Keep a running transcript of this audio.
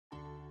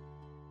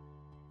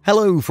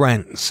Hello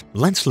friends,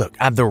 let's look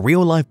at the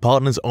real-life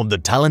partners of the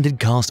talented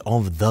cast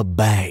of The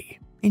Bay.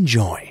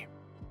 Enjoy.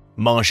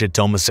 Marsha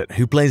Thomason,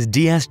 who plays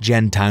DS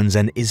Jenn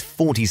Townsend, is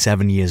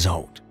 47 years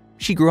old.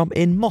 She grew up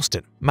in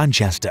Moston,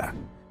 Manchester.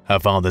 Her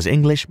father's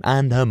English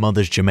and her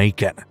mother's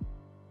Jamaican.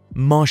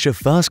 Marsha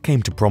first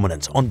came to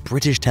prominence on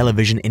British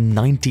television in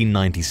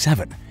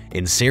 1997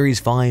 in Series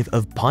 5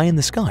 of Pie in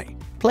the Sky,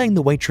 playing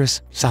the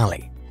waitress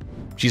Sally.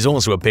 She's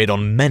also appeared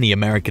on many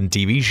American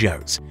TV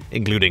shows,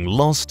 including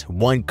Lost,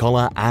 White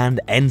Collar, and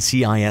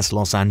NCIS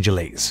Los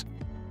Angeles.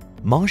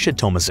 Marsha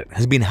Thomason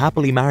has been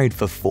happily married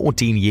for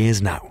 14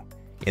 years now.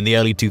 In the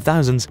early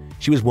 2000s,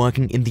 she was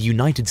working in the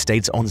United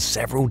States on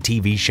several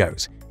TV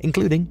shows,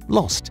 including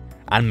Lost,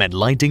 and met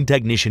lighting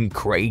technician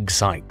Craig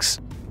Sykes.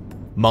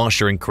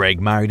 Marsha and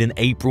Craig married in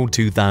April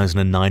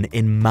 2009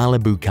 in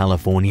Malibu,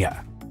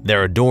 California.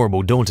 Their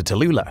adorable daughter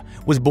Tallulah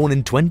was born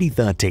in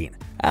 2013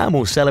 and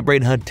will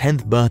celebrate her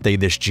 10th birthday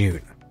this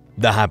June.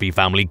 The happy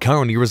family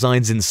currently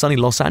resides in sunny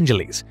Los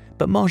Angeles,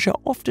 but Marsha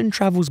often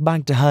travels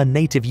back to her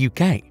native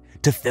UK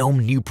to film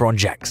new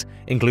projects,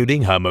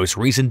 including her most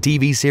recent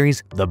TV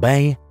series The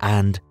Bay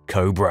and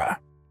Cobra.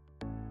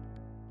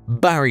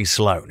 Barry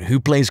Sloane, who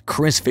plays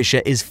Chris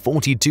Fischer, is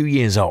 42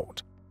 years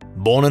old.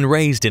 Born and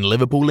raised in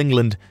Liverpool,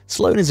 England,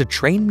 Sloane is a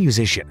trained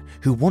musician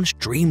who once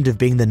dreamed of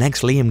being the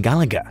next Liam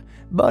Gallagher,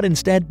 but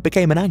instead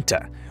became an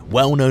actor,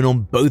 well known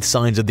on both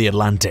sides of the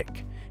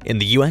Atlantic. In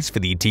the US for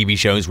the TV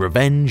shows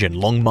Revenge and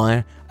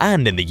Longmire,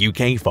 and in the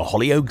UK for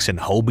Hollyoaks and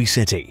Holby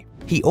City.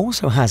 He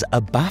also has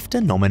a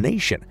BAFTA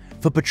nomination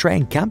for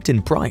portraying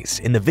Captain Price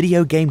in the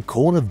video game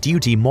Call of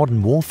Duty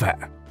Modern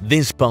Warfare.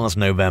 This past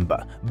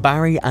November,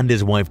 Barry and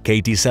his wife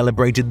Katie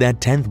celebrated their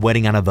 10th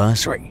wedding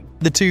anniversary.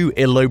 The two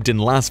eloped in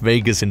Las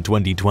Vegas in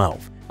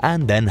 2012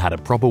 and then had a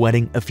proper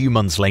wedding a few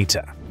months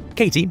later.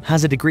 Katie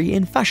has a degree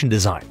in fashion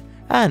design,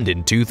 and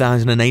in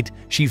 2008,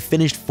 she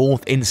finished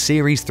 4th in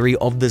Series 3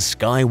 of the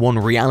Sky One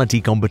reality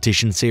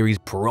competition series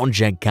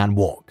Project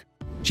Catwalk.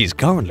 She's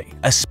currently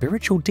a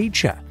spiritual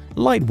teacher,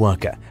 light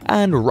worker,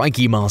 and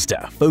Reiki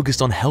master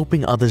focused on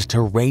helping others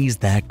to raise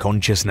their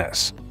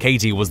consciousness.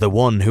 Katie was the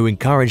one who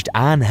encouraged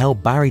and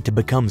helped Barry to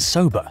become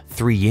sober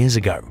 3 years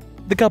ago.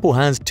 The couple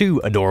has 2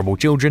 adorable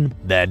children.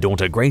 Their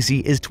daughter Gracie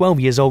is 12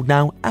 years old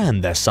now,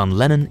 and their son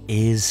Lennon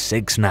is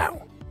 6 now.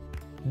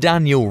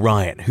 Daniel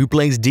Ryan, who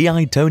plays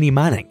D.I. Tony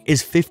Manning,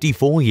 is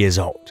 54 years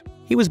old.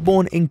 He was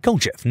born in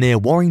Colchester near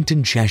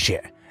Warrington,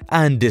 Cheshire,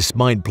 and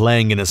despite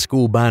playing in a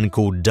school band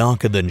called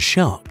Darker Than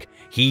Shark,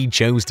 he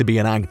chose to be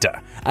an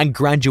actor and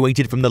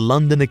graduated from the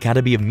London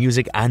Academy of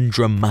Music and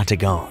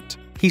Dramatic Art.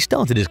 He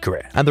started his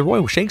career at the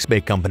Royal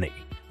Shakespeare Company.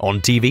 On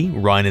TV,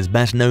 Ryan is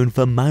best known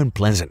for Mount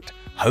Pleasant,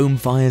 Home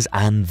Fires,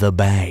 and The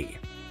Bay.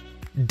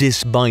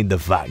 Despite the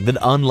fact that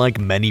unlike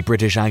many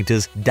British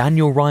actors,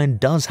 Daniel Ryan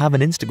does have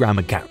an Instagram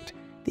account,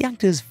 the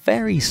actor's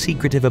very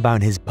secretive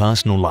about his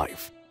personal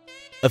life.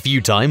 A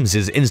few times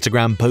his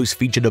Instagram posts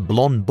featured a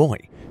blonde boy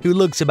who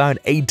looks about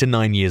 8 to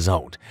 9 years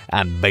old,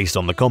 and based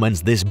on the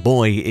comments, this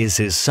boy is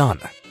his son.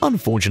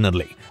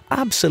 Unfortunately,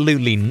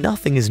 absolutely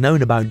nothing is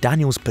known about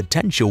Daniel's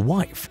potential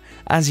wife,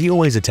 as he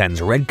always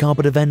attends red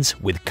carpet events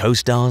with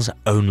co-stars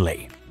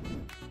only.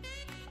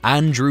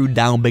 Andrew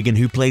Dowbiggin,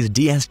 who plays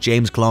DS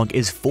James Clarke,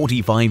 is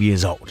 45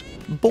 years old.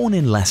 Born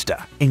in Leicester,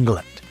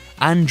 England,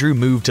 Andrew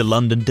moved to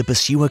London to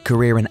pursue a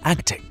career in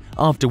acting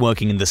after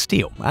working in the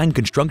steel and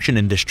construction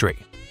industry.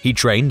 He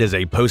trained as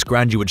a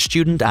postgraduate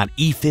student at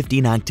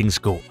E15 Acting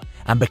School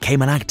and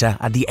became an actor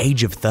at the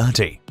age of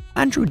 30.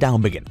 Andrew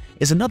Dowbiggin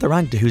is another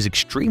actor who's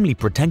extremely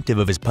protective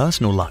of his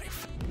personal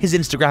life. His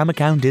Instagram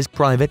account is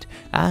private,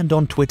 and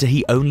on Twitter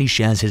he only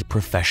shares his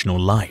professional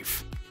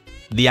life.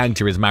 The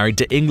actor is married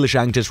to English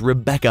actress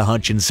Rebecca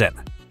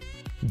Hutchinson.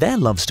 Their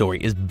love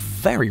story is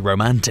very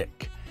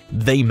romantic.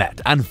 They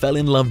met and fell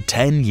in love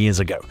 10 years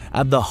ago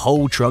at the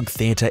Whole Truck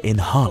Theatre in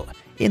Hull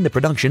in the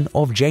production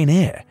of Jane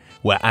Eyre,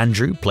 where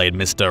Andrew played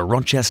Mr.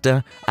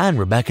 Rochester and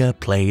Rebecca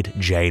played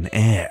Jane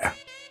Eyre.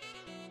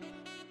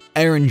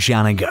 Erin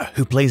Shanagher,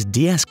 who plays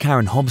DS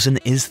Karen Hobson,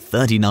 is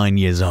 39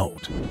 years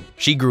old.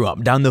 She grew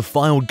up down the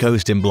Fylde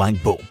coast in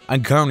Blackpool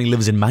and currently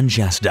lives in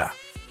Manchester.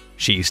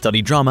 She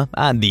studied drama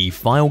at the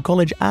Fylde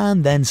College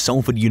and then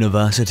Salford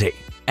University.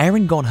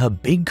 Erin got her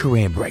big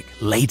career break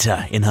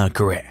later in her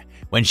career,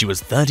 when she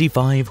was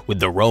 35 with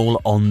the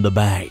role on The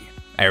Bay.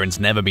 Erin's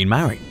never been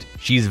married.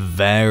 She's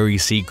very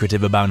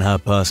secretive about her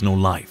personal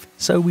life,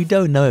 so we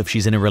don't know if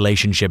she's in a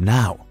relationship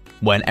now.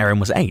 When Erin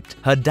was 8,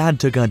 her dad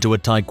took her to a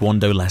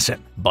taekwondo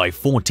lesson. By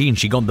 14,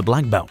 she got the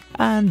black belt,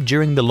 and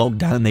during the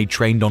lockdown they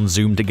trained on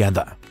Zoom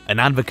together. An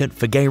advocate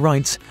for gay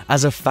rights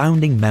as a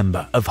founding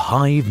member of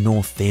Hive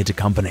North Theatre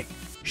Company,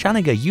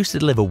 Shanagher used to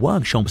deliver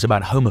workshops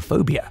about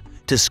homophobia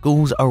to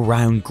schools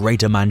around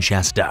Greater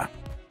Manchester.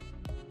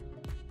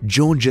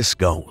 Georgia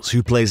Scholes,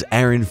 who plays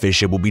Erin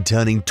Fischer, will be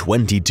turning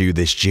 22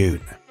 this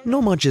June.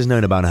 Not much is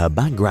known about her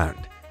background,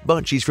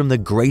 but she's from the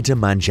Greater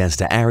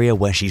Manchester area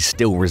where she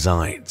still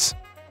resides.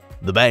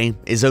 The Bay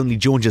is only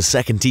Georgia's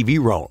second TV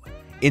role.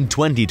 In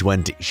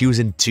 2020, she was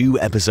in 2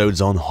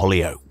 episodes on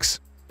Hollyoaks.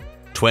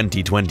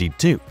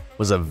 2022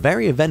 was a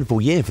very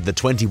eventful year for the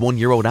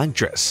 21-year-old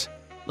actress.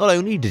 Not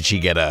only did she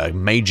get a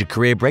major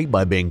career break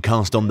by being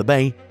cast on The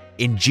Bay,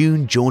 in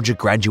June Georgia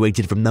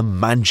graduated from the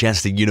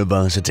Manchester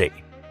University.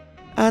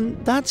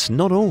 And that's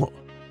not all.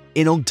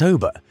 In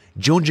October,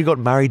 Georgia got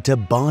married to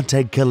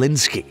Bartek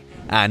Kalinski,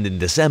 and in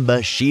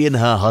December she and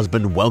her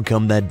husband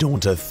welcomed their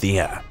daughter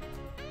Thea.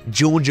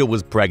 Georgia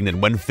was pregnant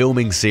when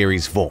filming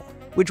Series 4,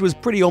 which was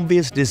pretty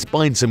obvious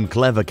despite some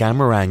clever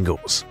camera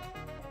angles.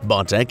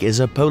 Bartek is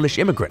a Polish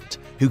immigrant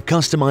who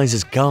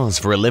customizes cars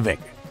for a living.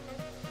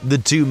 The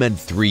two met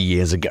 3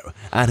 years ago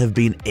and have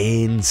been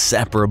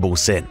inseparable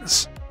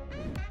since.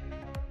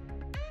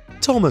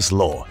 Thomas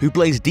Law, who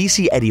plays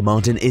DC Eddie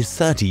Martin, is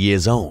 30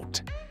 years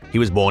old. He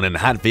was born in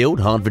Hatfield,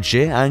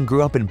 Hertfordshire, and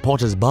grew up in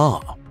Potter's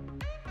Bar.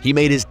 He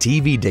made his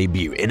TV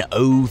debut in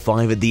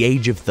 2005 at the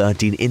age of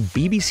 13 in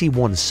BBC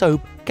One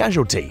soap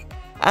Casualty,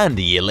 and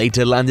a year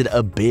later landed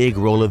a big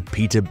role of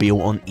Peter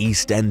Beale on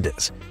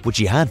EastEnders, which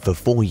he had for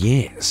 4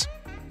 years.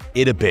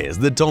 It appears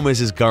that Thomas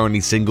is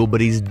currently single,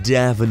 but he's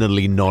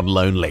definitely not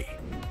lonely.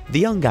 The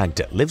young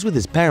actor lives with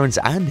his parents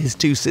and his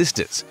 2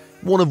 sisters,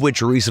 one of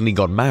which recently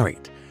got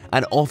married,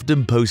 and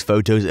often posts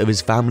photos of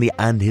his family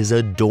and his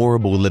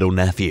adorable little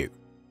nephew.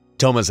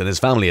 Thomas and his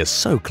family are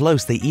so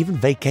close they even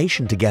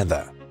vacation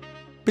together.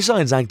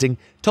 Besides acting,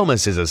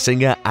 Thomas is a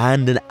singer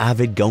and an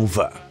avid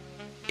golfer.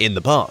 In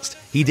the past,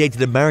 he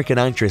dated American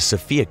actress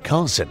Sophia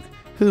Carson,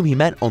 whom he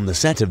met on the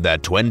set of their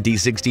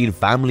 2016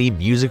 family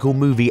musical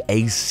movie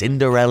A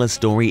Cinderella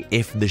Story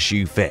If the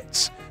Shoe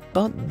Fits,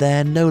 but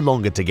they're no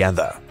longer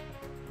together.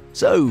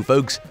 So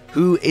folks,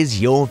 who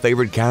is your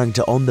favorite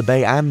character on The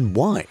Bay and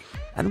why?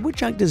 And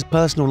which actor's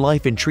personal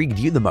life intrigued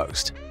you the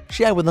most?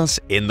 Share with us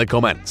in the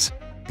comments.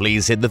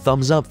 Please hit the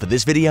thumbs up for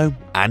this video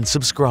and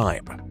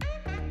subscribe.